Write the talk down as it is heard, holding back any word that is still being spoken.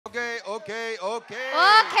okay okay okay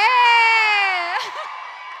okay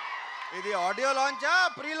ఇది audio లాంచా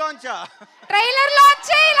pre లాంచా trailer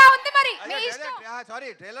launch ఇలా ఉంది మరి మీ ఇష్టం సారీ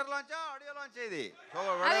ట్రైలర్ లాంచా ఆడియో లాంచ్ ఇది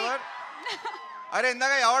అరే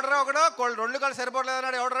ఇందాక ఎవడరా ఒకడు రెండు కాళ్ళు సరిపోవట్లేదు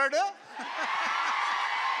అన్నాడు ఎవడరాడు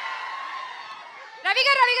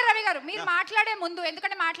రవి గారు మీరు మాట్లాడే ముందు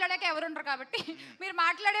ఎందుకంటే మాట్లాడాక ఎవరు ఉండరు కాబట్టి మీరు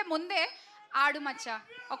మాట్లాడే ముందే ఆడు మచ్చా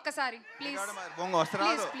ఒక్కసారి ప్లీజ్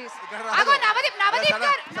ప్లీజ్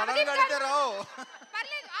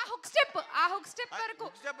పర్లేదు ఆ హుక్ స్టెప్ వరకు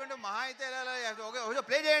మహా అయితే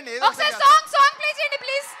ప్లే చేయండి ఒకసారి సాంగ్ ప్లే చేయండి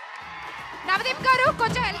ప్లీజ్ నవదీప్ గారు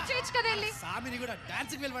కొంచెం హెల్ప్ చేయొచ్చు కదా వెళ్ళి సామిని కూడా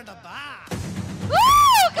డాన్స్ కి వెళ్ళమంట అబ్బా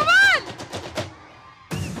కమ్ ఆన్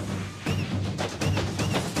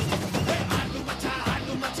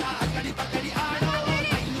ఆడు మచ్చా అక్కడి పక్కడి ఆడు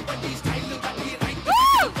స్టైల్ బట్టి స్టైల్ బట్టి రైట్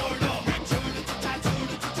చూడు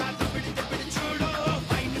చూడు తప్పిడి తప్పిడి చూడు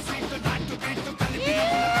ఫైన్ స్వీట్ నాటు బిట్టు కలిపి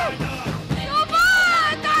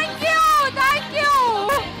thank you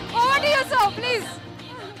over to you so please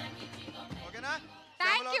ఓకేనా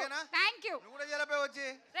థ్యాంక్ యూ నువ్వు కూడా జలపే వచ్చి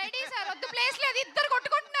రెడీ సార్ వద్దు ప్లేస్ లేదు ఇద్దరు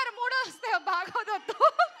కొట్టుకుంటున్నారు మూడో వస్తే బాగోదొద్దు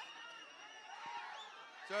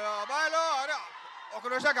సో అబ్బాయిలో అరే ఒక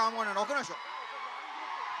నిమిషం కామ్కోండి ఒక నిమిషం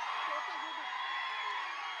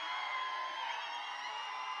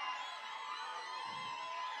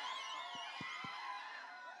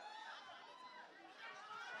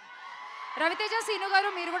రవితేజ సీను గారు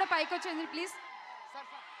మీరు కూడా పైకి వచ్చేయండి ప్లీజ్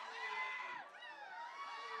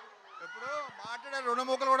ఇప్పుడు మాట్లాడే రెండు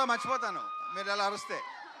ముక్కలు కూడా మర్చిపోతాను మీరు ఎలా అరుస్తే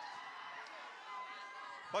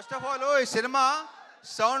ఫస్ట్ ఆఫ్ ఆల్ ఈ సినిమా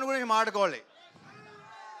సౌండ్ గురించి మాట్లాడుకోవాలి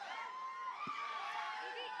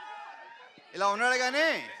ఇలా ఉన్నాడు కానీ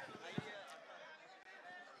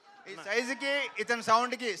ఈ సైజుకి ఇతని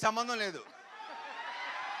సౌండ్కి సంబంధం లేదు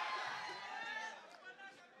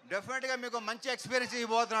డెఫినెట్గా మీకు మంచి ఎక్స్పీరియన్స్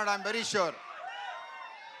ఇవ్వబోతున్నాడు I'm very sure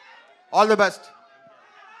all the best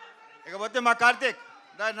ఇకపోతే మా కార్తీక్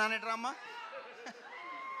నానేట్రామ్మా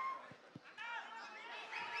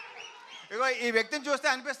ఇగో ఈ వ్యక్తిని చూస్తే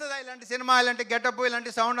అనిపిస్తుందా ఇలాంటి సినిమా ఇలాంటి గెటప్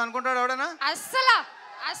ఇలాంటి సౌండ్ అనుకుంటాడు ఎవడనా అస్సలు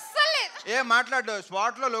ఏం మాట్లాడు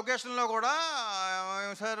స్పాట్లో లొకేషన్లో కూడా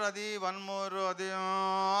సార్ అది వన్ మోర్ అది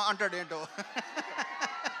అంటాడు ఏంటో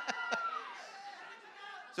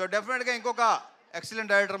సో డెఫినెట్గా ఇంకొక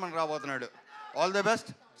ఎక్సలెంట్ డైరెక్టర్ మనకు రాబోతున్నాడు ఆల్ ది బెస్ట్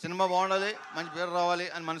సినిమా బాగుండాలి మంచి పేరు రావాలి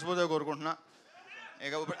అని మనస్ఫూర్తిగా కోరుకుంటున్నా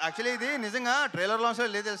ఇక యాక్చువల్లీ ఇది నిజంగా ట్రైలర్ లాంచ్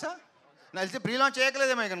లేదు తెలుసా నాకు తెలిసి ప్రీ లాంచ్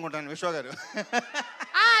చేయకలేదేమో అనుకుంటాను విశ్వ గారు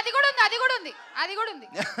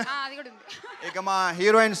ఇక మా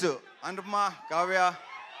హీరోయిన్స్ అనుపమ కావ్య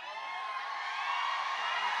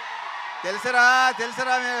తెలుసరా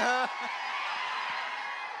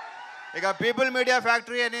ఇక పీపుల్ మీడియా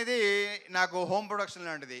ఫ్యాక్టరీ అనేది నాకు హోమ్ ప్రొడక్షన్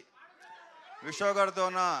లాంటిది విశ్వ గారితో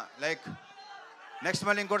లైక్ నెక్స్ట్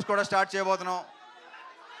మళ్ళీ ఇంకోటి కూడా స్టార్ట్ చేయబోతున్నాం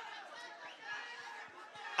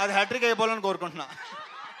అది హ్యాట్రిక్ అయిపోవాలని కోరుకుంటున్నా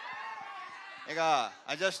ఇక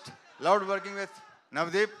I just loved working with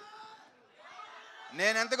Navdeep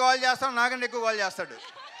నేను ఎంత కాల్ చేస్తాను నాకంటే ఎక్కువ కాల్ చేస్తాడు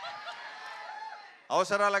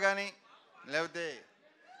అవసరాలు కానీ లేకపోతే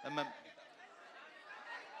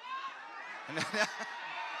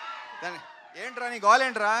ఏంట్రా నీ గోల్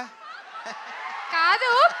ఏంట్రా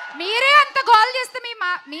కాదు మీరే అంత గోల్ చేస్తే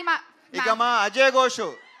ఇక మా అజయ్ ఘోష్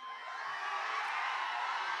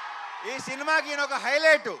ఈ సినిమాకి ఈయన ఒక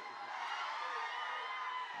హైలైట్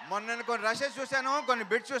మొన్న నేను కొన్ని రషెస్ చూశాను కొన్ని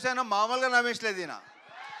బిట్స్ చూశాను మామూలుగా నవ్వించలేదు ఈయన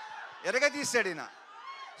ఎరగ తీసాడు ఈయన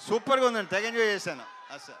సూపర్గా ఉందండి తెగ ఎంజాయ్ చేశాను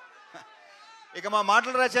అసలు ఇక మా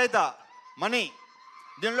మాటల రచయిత మణి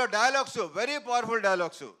దీనిలో డైలాగ్స్ వెరీ పవర్ఫుల్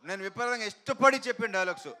డైలాగ్స్ నేను విపరీతంగా ఇష్టపడి చెప్పిన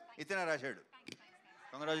డైలాగ్స్ ఇతనే రాశాడు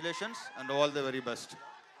congratulations and all the very best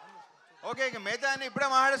okay ఇక మిగతా అని ఇప్పుడే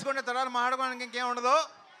మాట్లాడేసుకుంటే తర్వాత మాట్లాడుకోవడానికి ఇంకేం ఉండదు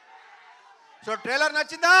సో ట్రైలర్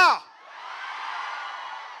నచ్చిందా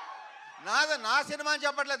నా సినిమా అని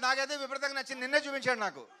చెప్పట్లేదు నాకైతే విపరీతంగా నచ్చింది నిన్నే చూపించాడు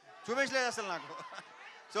నాకు చూపించలేదు అసలు నాకు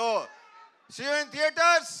so see you in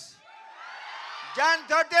theatres Jan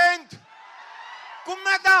 13th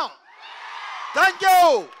కుమ్మేద్దాం thank you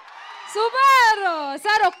super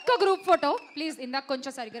sir ఒక్క గ్రూప్ ఫోటో ప్లీజ్ ఇందాక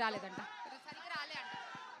కొంచెం సరిగ్గా రాలేదంట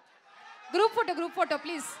గ్రూప్ ఫోటో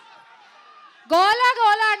ప్లీజ్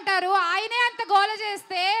గోలా అంటారు ఆయనే అంత గోల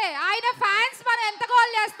చేస్తే ఆయన